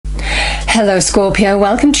Hello Scorpio,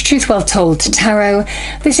 welcome to Truth Well Told Tarot.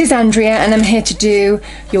 This is Andrea and I'm here to do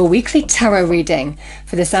your weekly tarot reading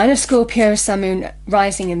for the sign of Scorpio, Sun, Moon,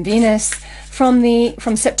 Rising and Venus from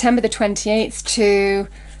September the 28th to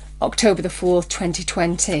October the 4th,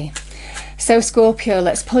 2020. So Scorpio,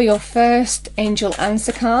 let's pull your first angel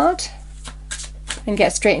answer card and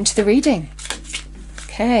get straight into the reading.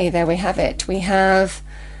 Okay, there we have it. We have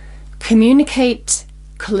communicate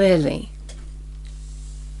clearly.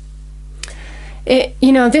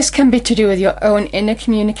 This can be to do with your own inner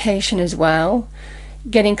communication as well,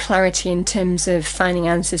 getting clarity in terms of finding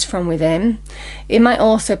answers from within. It might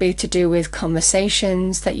also be to do with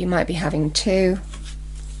conversations that you might be having too.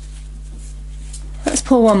 Let's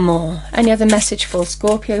pull one more. Any other message for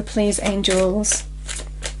Scorpio, please, angels?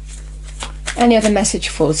 Any other message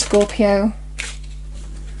for Scorpio?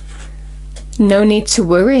 No need to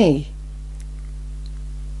worry.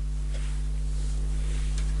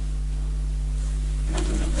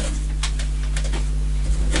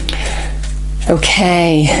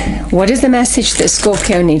 Okay, what is the message that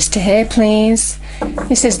Scorpio needs to hear, please?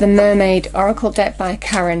 This is the Mermaid Oracle deck by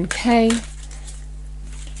Karen K.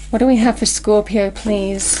 What do we have for Scorpio,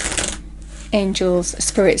 please? Angels,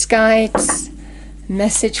 spirits, guides.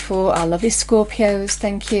 Message for our lovely Scorpios,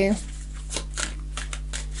 thank you.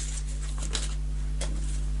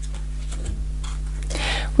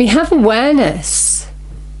 We have awareness.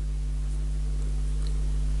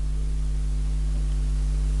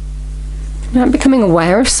 Not becoming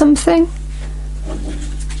aware of something.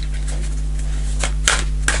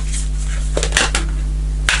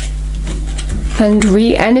 And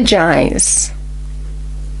re-energize.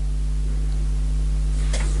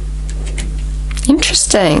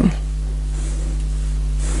 Interesting.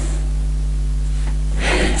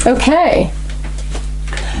 Okay.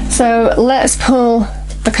 So let's pull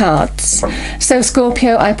the cards. So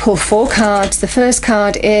Scorpio, I pull 4 cards. The first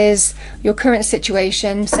card is your current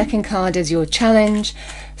situation, second card is your challenge,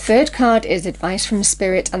 third card is advice from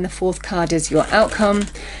spirit, and the fourth card is your outcome.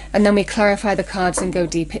 And then we clarify the cards and go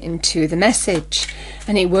deeper into the message.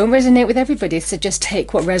 And it won't resonate with everybody, so just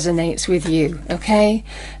take what resonates with you, okay?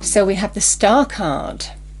 So we have the Star card,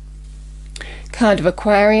 card of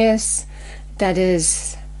Aquarius, that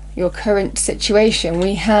is your current situation.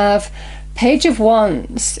 We have Page of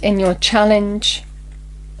Wands in your challenge.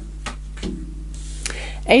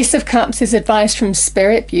 Ace of Cups is advice from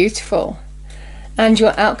spirit, beautiful. And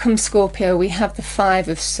your outcome, Scorpio, we have the 5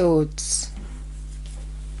 of Swords.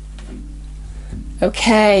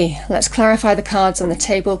 Okay, let's clarify the cards on the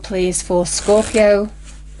table, please, for Scorpio.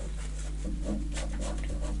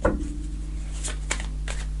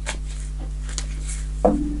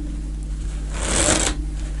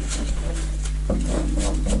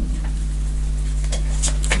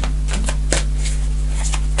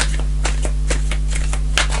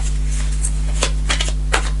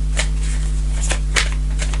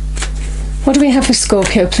 What do we have for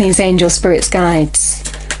Scorpio, please, angel, spirits, guides?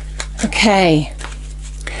 Okay.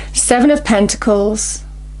 7 of Pentacles.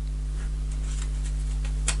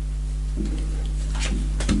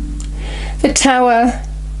 The Tower.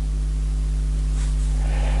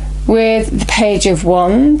 With the Page of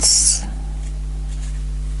Wands.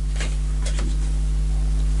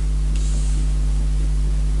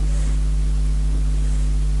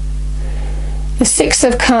 The 6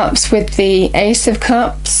 of Cups with the Ace of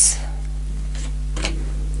Cups.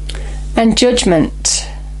 And Judgment,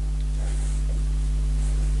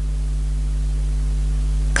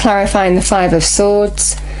 clarifying the 5 of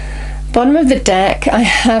Swords. Bottom of the deck, I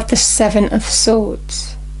have the 7 of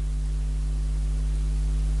Swords.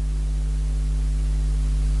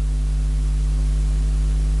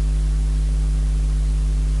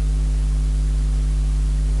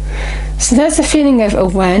 So there's a feeling of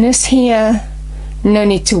awareness here. No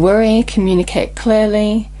need to worry, communicate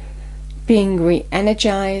clearly, being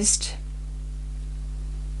re-energized.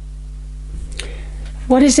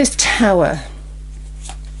 What is this Tower?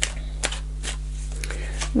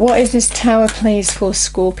 What is this Tower, please, for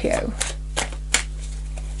Scorpio?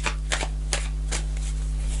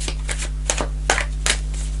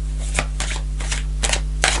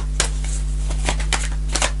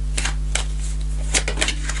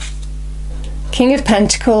 King of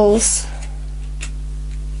Pentacles.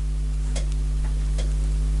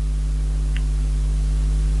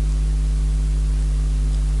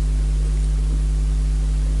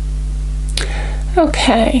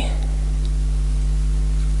 Okay.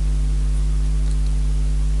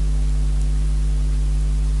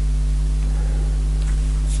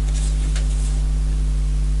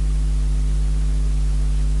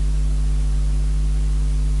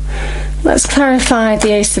 Let's clarify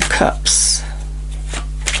the Ace of Cups.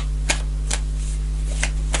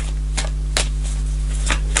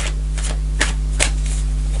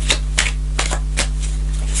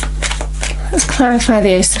 Let's clarify the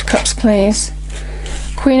Ace of Cups, please.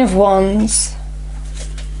 Queen of Wands.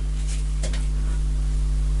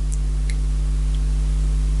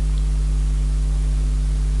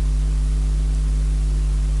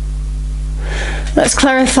 Let's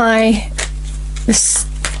clarify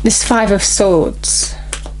this Five of Swords.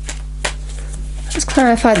 Let's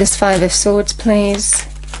clarify this Five of Swords, please.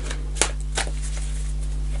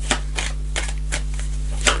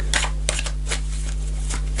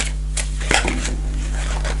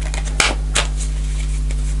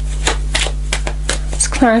 Let's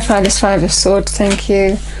clarify this Five of Swords, thank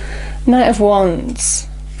you. Knight of Wands.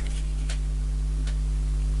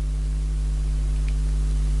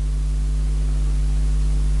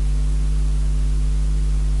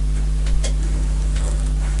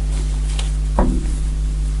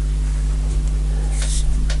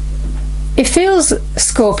 It feels,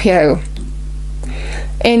 Scorpio,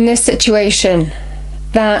 in this situation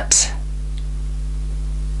that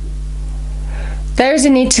there is a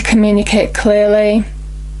need to communicate clearly,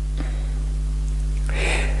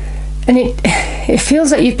 and it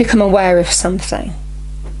feels like you've become aware of something.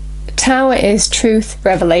 The Tower is truth,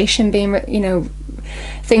 revelation, being,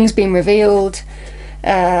 things being revealed,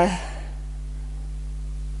 can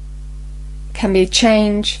be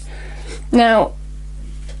change. Now,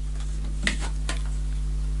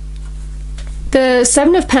 the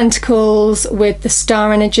Seven of Pentacles with the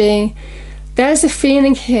Star energy, there's a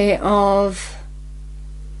feeling here of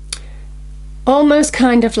almost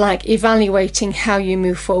kind of like evaluating how you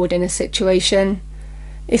move forward in a situation.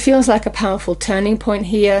 It feels like a powerful turning point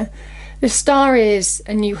here. The Star is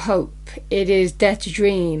a new hope. It is dare to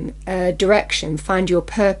dream, direction, find your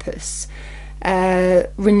purpose,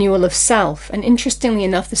 renewal of self. And interestingly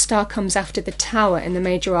enough, the Star comes after the Tower in the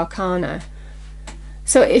Major Arcana.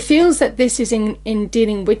 So it feels that this is in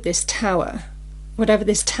dealing with this Tower, whatever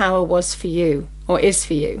this Tower was for you, or is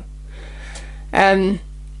for you.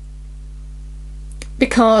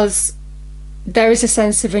 Because there is a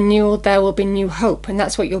sense of renewal, there will be new hope, and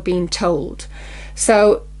that's what you're being told.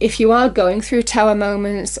 So if you are going through Tower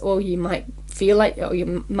moments, or you might feel like, or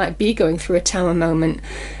you might be going through a Tower moment,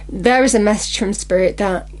 there is a message from Spirit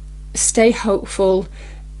that stay hopeful.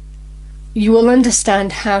 You will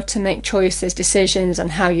understand how to make choices, decisions,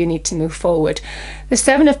 and how you need to move forward. The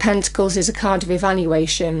Seven of Pentacles is a card of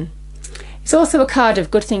evaluation. It's also a card of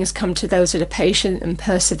good things come to those that are patient and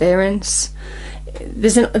perseverance.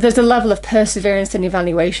 There's a level of perseverance and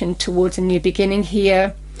evaluation towards a new beginning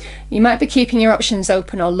here. You might be keeping your options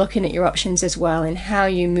open or looking at your options as well in how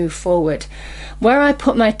you move forward. Where I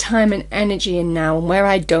put my time and energy in now, and where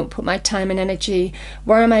I don't put my time and energy,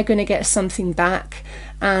 where am I going to get something back,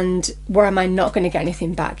 and where am I not going to get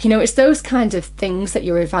anything back? It's those kinds of things that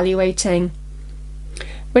you're evaluating.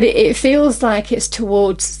 But it feels like it's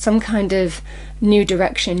towards some kind of new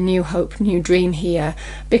direction, new hope, new dream here,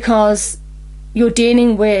 because you're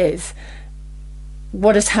dealing with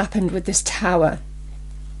what has happened with this Tower.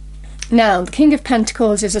 Now, the King of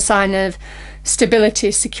Pentacles is a sign of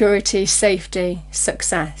stability, security, safety,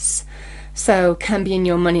 success. So can be in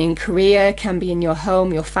your money and career, can be in your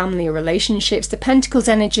home, your family, your relationships. The Pentacles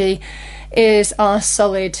energy is our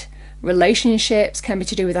solid relationships, can be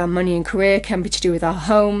to do with our money and career, can be to do with our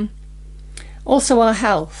home, also our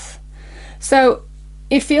health. So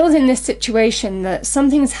it feels in this situation that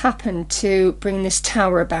something's happened to bring this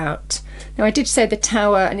Tower about. Now, I did say the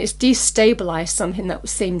Tower, and it's destabilized something that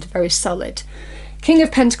seemed very solid. King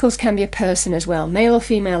of Pentacles can be a person as well, male or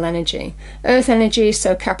female energy. Earth energy,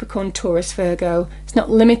 so Capricorn, Taurus, Virgo. It's not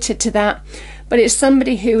limited to that, but it's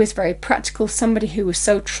somebody who is very practical, somebody who is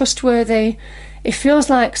so trustworthy. It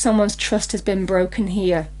feels like someone's trust has been broken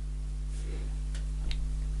here.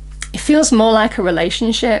 It feels more like a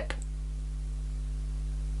relationship.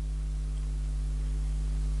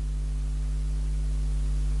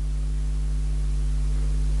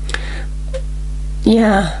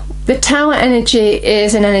 Yeah, the Tower energy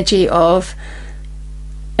is an energy of,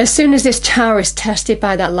 as soon as this Tower is tested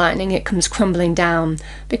by that lightning, it comes crumbling down,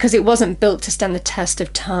 because it wasn't built to stand the test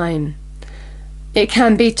of time. It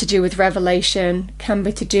can be to do with revelation, can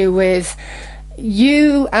be to do with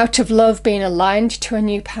you out of love being aligned to a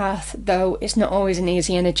new path, though it's not always an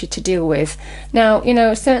easy energy to deal with. Now,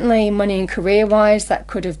 certainly money and career wise, that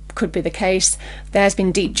could be the case. There's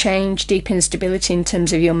been deep change, deep instability in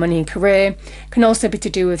terms of your money and career. Can also be to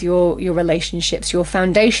do with your relationships, your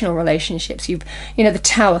foundational relationships. The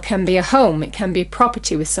Tower can be a home, it can be a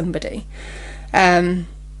property with somebody.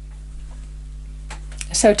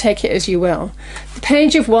 So take it as you will. The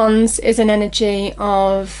Page of Wands is an energy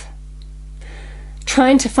of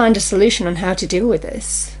trying to find a solution on how to deal with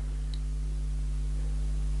this.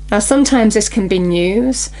 Now, sometimes this can be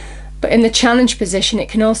news, but in the challenge position, it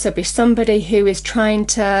can also be somebody who is trying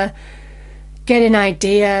to get an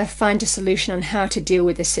idea, find a solution on how to deal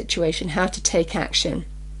with this situation, how to take action.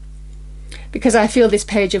 Because I feel this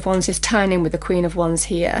Page of Wands is tying in with the Queen of Wands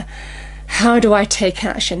here. How do I take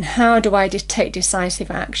action? How do I take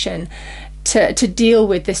decisive action to deal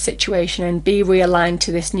with this situation and be realigned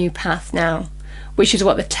to this new path now, which is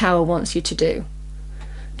what the Tower wants you to do.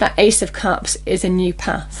 That Ace of Cups is a new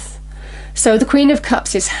path. So the Queen of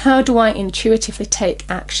Cups is, how do I intuitively take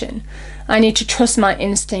action? I need to trust my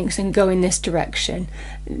instincts and go in this direction,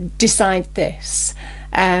 decide this,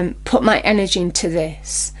 put my energy into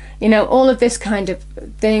this. You know, all of this kind of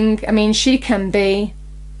thing. I mean, she can be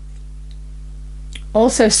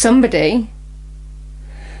also somebody,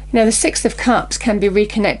 you know, the Six of Cups can be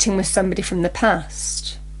reconnecting with somebody from the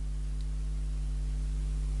past.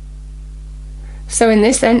 So in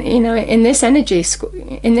this, in this energy,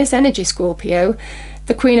 Scorpio,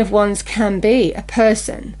 the Queen of Wands can be a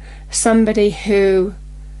person, somebody who,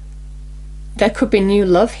 there could be new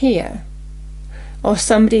love here, or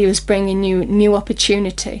somebody who's bringing you new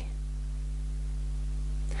opportunity.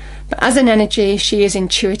 But as an energy, she is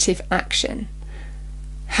intuitive action.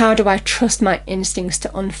 How do I trust my instincts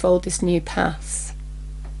to unfold this new path?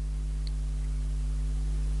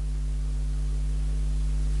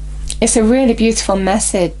 It's a really beautiful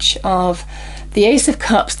message of the Ace of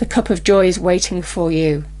Cups, the Cup of Joy is waiting for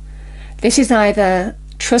you. This is either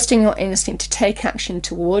trusting your instinct to take action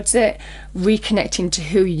towards it, reconnecting to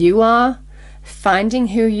who you are, finding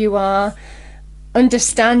who you are,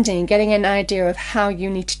 understanding, getting an idea of how you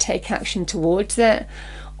need to take action towards it.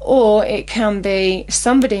 Or it can be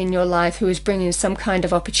somebody in your life who is bringing some kind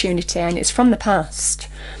of opportunity, and it's from the past.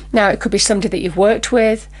 Now, it could be somebody that you've worked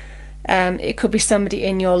with. It could be somebody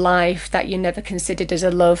in your life that you never considered as a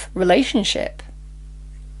love relationship.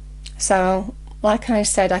 So, like I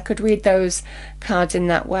said, I could read those cards in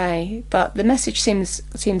that way, but the message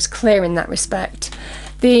seems clear in that respect.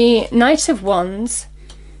 The Knight of Wands,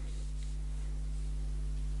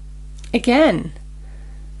 again,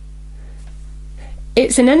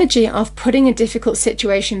 it's an energy of putting a difficult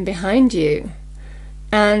situation behind you,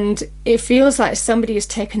 and it feels like somebody has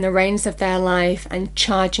taken the reins of their life and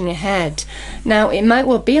charging ahead. Now, it might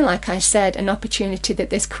well be, like I said, an opportunity that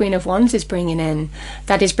this Queen of Wands is bringing in,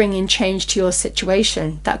 that is bringing change to your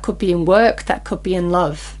situation. That could be in work, that could be in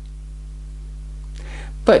love.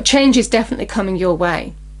 But change is definitely coming your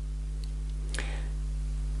way.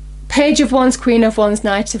 Page of Wands, Queen of Wands,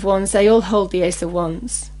 Knight of Wands, they all hold the Ace of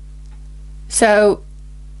Wands. So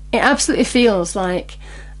it absolutely feels like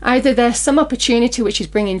either there's some opportunity which is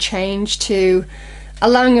bringing change, to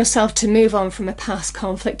allowing yourself to move on from a past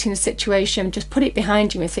conflicting situation, just put it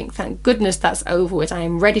behind you and think, thank goodness that's over with, I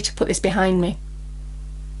am ready to put this behind me.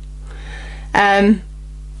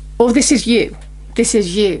 Or this is you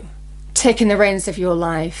taking the reins of your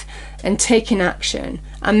life and taking action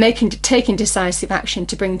and taking decisive action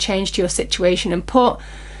to bring change to your situation and put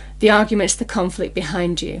the arguments, the conflict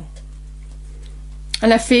behind you.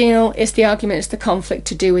 And I feel it's the arguments, the conflict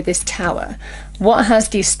to do with this Tower. What has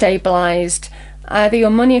destabilized either your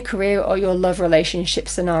money or career or your love relationship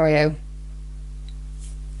scenario?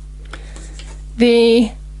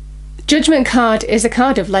 The Judgment card is a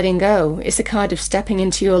card of letting go. It's a card of stepping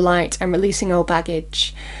into your light and releasing old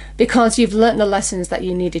baggage, because you've learnt the lessons that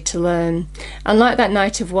you needed to learn. And like that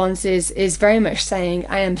Knight of Wands is very much saying,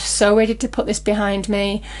 I am so ready to put this behind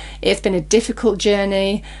me. It's been a difficult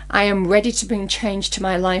journey. I am ready to bring change to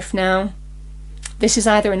my life now. This is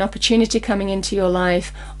either an opportunity coming into your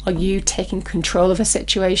life or you taking control of a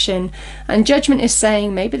situation. And Judgment is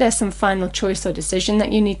saying maybe there's some final choice or decision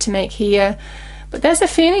that you need to make here. But there's a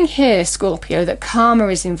feeling here, Scorpio, that karma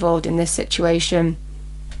is involved in this situation.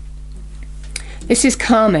 This is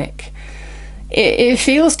karmic. It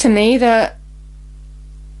feels to me that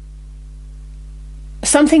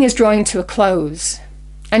something is drawing to a close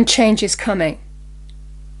and change is coming.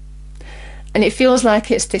 And it feels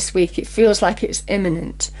like it's this week. It feels like it's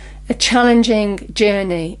imminent. A challenging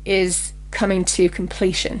journey is coming to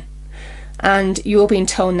completion. And you're being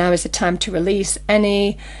told now is the time to release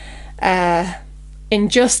any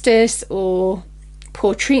injustice or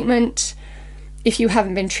poor treatment. If you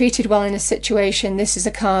haven't been treated well in a situation, this is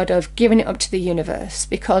a card of giving it up to the universe,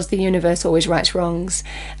 because the universe always rights wrongs.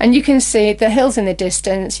 And you can see the hills in the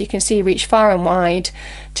distance. You can see reach far and wide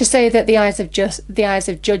to say that the eyes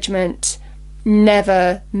of judgment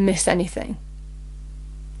never miss anything.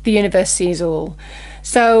 The universe sees all.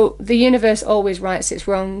 So the universe always rights its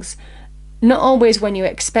wrongs. Not always when you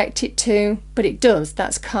expect it to, but it does.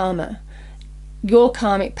 That's karma. Your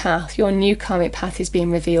karmic path, your new karmic path is being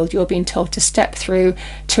revealed. You're being told to step through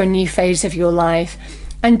to a new phase of your life.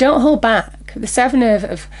 And don't hold back. The Seven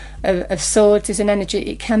of Swords is an energy.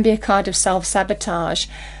 It can be a card of self-sabotage.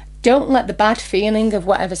 Don't let the bad feeling of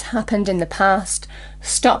whatever's happened in the past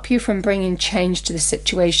stop you from bringing change to the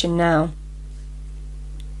situation now.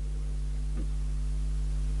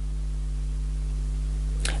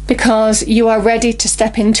 Because you are ready to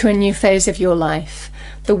step into a new phase of your life.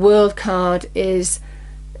 The World card is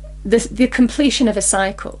the completion of a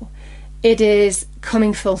cycle. It is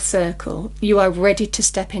coming full circle. You are ready to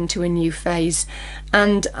step into a new phase.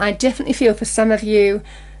 And I definitely feel for some of you,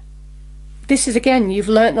 this is, again, you've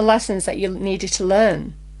learnt the lessons that you needed to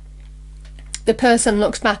learn. The person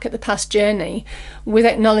looks back at the past journey with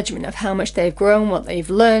acknowledgement of how much they've grown, what they've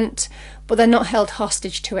learnt, but they're not held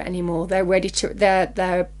hostage to it anymore. They're ready to,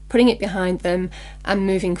 they're putting it behind them and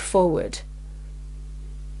moving forward.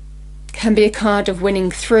 Can be a card of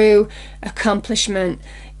winning through, accomplishment.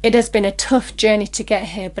 It has been a tough journey to get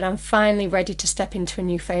here, but I'm finally ready to step into a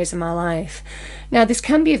new phase of my life. Now, this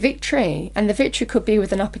can be a victory, and the victory could be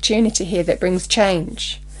with an opportunity here that brings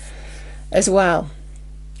change as well.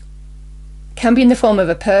 Can be in the form of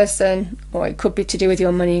a person, or it could be to do with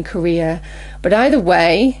your money and career. But either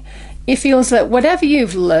way, it feels that whatever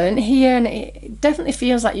you've learned here, and it definitely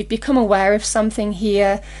feels like you've become aware of something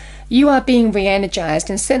here, you are being re-energized.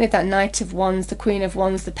 And certainly that Knight of Wands, the Queen of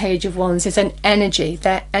Wands, the Page of Wands is an energy.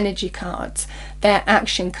 They're energy cards. They're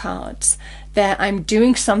action cards. I'm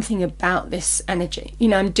doing something about this energy. You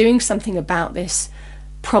know, I'm doing something about this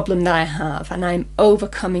problem that I have, and I'm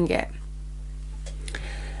overcoming it.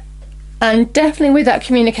 And definitely with that,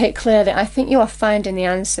 communicate clearly. I think you are finding the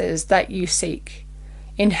answers that you seek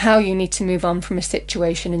in how you need to move on from a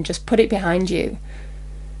situation and just put it behind you.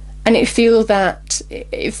 And it feels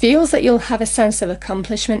that you'll have a sense of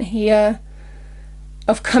accomplishment here,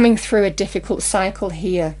 of coming through a difficult cycle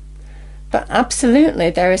here. But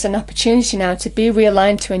absolutely, there is an opportunity now to be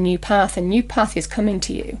realigned to a new path. A new path is coming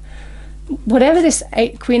to you. Whatever this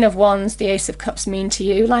Queen of Wands, the Ace of Cups mean to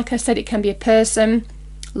you, like I said, it can be a person,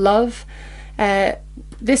 love.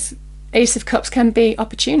 This Ace of Cups can be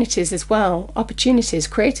opportunities as well. Opportunities,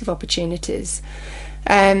 creative opportunities.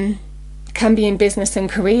 Can be in business and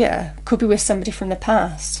career, could be with somebody from the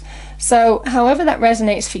past. So however that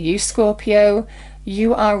resonates for you, Scorpio,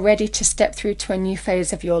 you are ready to step through to a new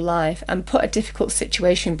phase of your life and put a difficult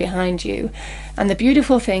situation behind you. And the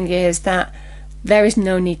beautiful thing is that there is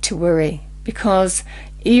no need to worry, because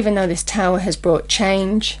even though this Tower has brought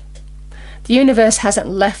change, the universe hasn't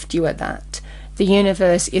left you at that. The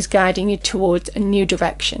universe is guiding you towards a new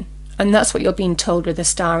direction, and that's what you're being told with the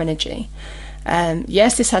star energy.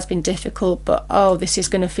 Yes, this has been difficult, but oh, this is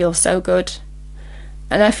going to feel so good.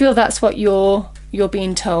 And I feel that's what you're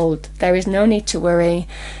being told. There is no need to worry.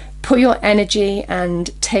 Put your energy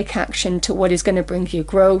and take action to what is going to bring you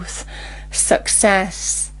growth,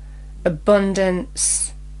 success,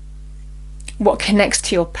 abundance, what connects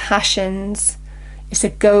to your passions. It's a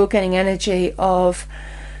go-getting energy of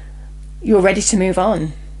you're ready to move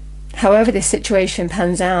on. However this situation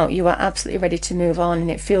pans out, you are absolutely ready to move on, and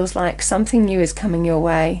it feels like something new is coming your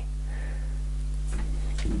way.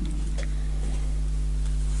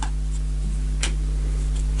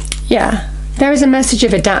 Yeah, there is a message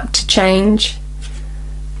of adapt to change.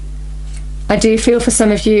 I do feel for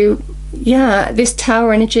some of you, yeah, this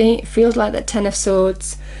Tower energy feels like that Ten of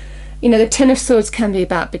Swords. You know, the Ten of Swords can be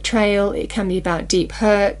about betrayal, it can be about deep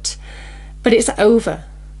hurt, but it's over.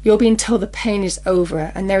 You're being told the pain is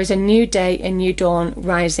over, and there is a new day, a new dawn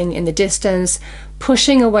rising in the distance,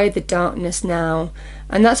 pushing away the darkness now.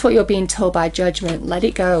 And that's what you're being told by Judgment. Let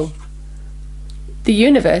it go. The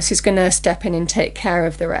universe is going to step in and take care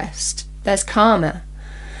of the rest. There's karma.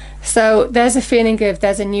 So there's a feeling of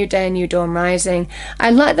there's a new day, a new dawn rising. I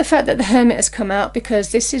like the fact that the Hermit has come out,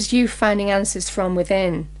 because this is you finding answers from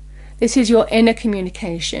within. This is your inner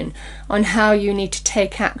communication on how you need to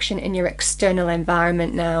take action in your external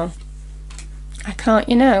environment now. I can't,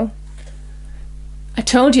 you know. I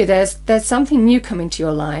told you there's something new coming to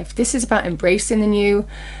your life. This is about embracing the new,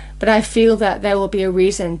 but I feel that there will be a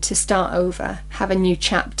reason to start over, have a new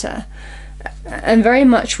chapter, and very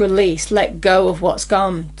much release, let go of what's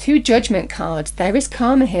gone. 2 Judgment cards. There is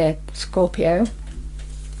karma here, Scorpio.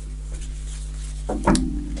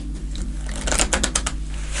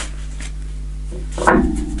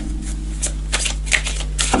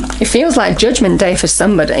 It feels like Judgment Day for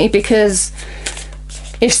somebody, because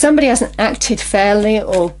if somebody hasn't acted fairly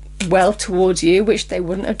or well towards you, which they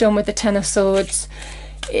wouldn't have done with the Ten of Swords,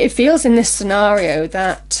 it feels in this scenario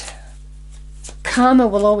that karma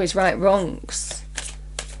will always right wrongs,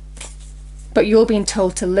 but you're being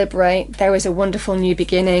told to liberate. There is a wonderful new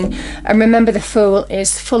beginning. And remember, the Fool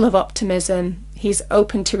is full of optimism. He's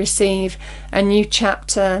open to receive a new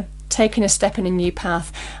chapter, taking a step in a new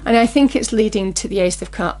path. And I think it's leading to the Ace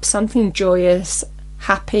of Cups, something joyous,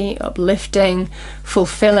 happy, uplifting,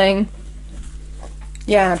 fulfilling.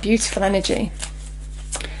 Yeah, beautiful energy.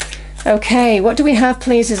 Okay, what do we have,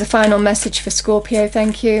 please, as a final message for Scorpio?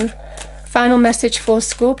 Thank you. Final message for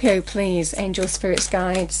Scorpio, please, angels, spirits,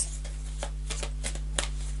 guides.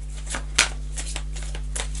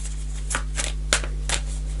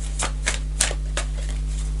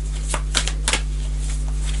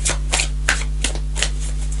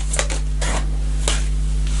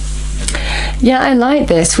 Yeah, I like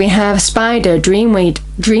this. We have Spider,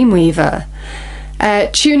 Dreamweaver.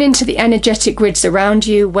 Tune into the energetic grids around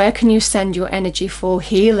you. Where can you send your energy for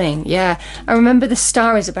healing? Yeah, and remember, the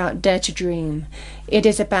star is about dare to dream. It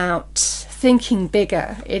is about thinking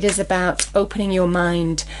bigger. It is about opening your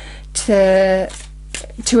mind to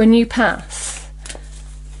a new path.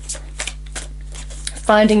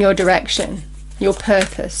 Finding your direction, your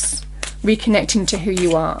purpose, reconnecting to who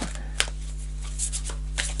you are.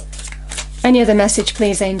 Any other message,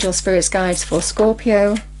 please, angels, spirits, guides, for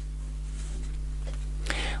Scorpio?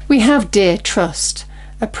 We have Dear, Trust.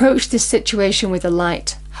 Approach this situation with a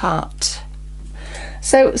light heart.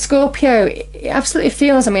 So Scorpio, it absolutely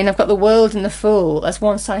feels, I mean, I've got the World and the Fool. As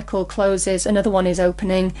one cycle closes, another one is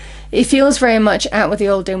opening. It feels very much out with the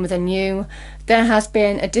old, in with the new. There has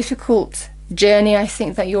been a difficult journey, I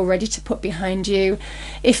think, that you're ready to put behind you.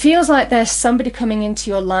 It feels like there's somebody coming into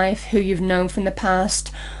your life who you've known from the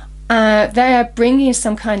past. They're bringing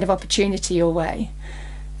some kind of opportunity your way,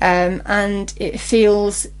 and it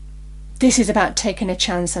feels this is about taking a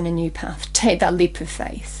chance on a new path. Take that leap of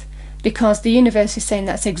faith, because the universe is saying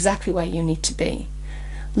that's exactly where you need to be.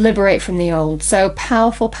 Liberate from the old. So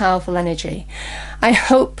powerful, powerful energy. I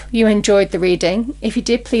hope you enjoyed the reading. If you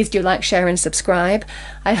did, please do like, share and subscribe.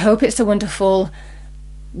 I hope it's a wonderful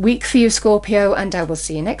week for you, Scorpio, and I will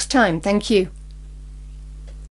see you next time. Thank you.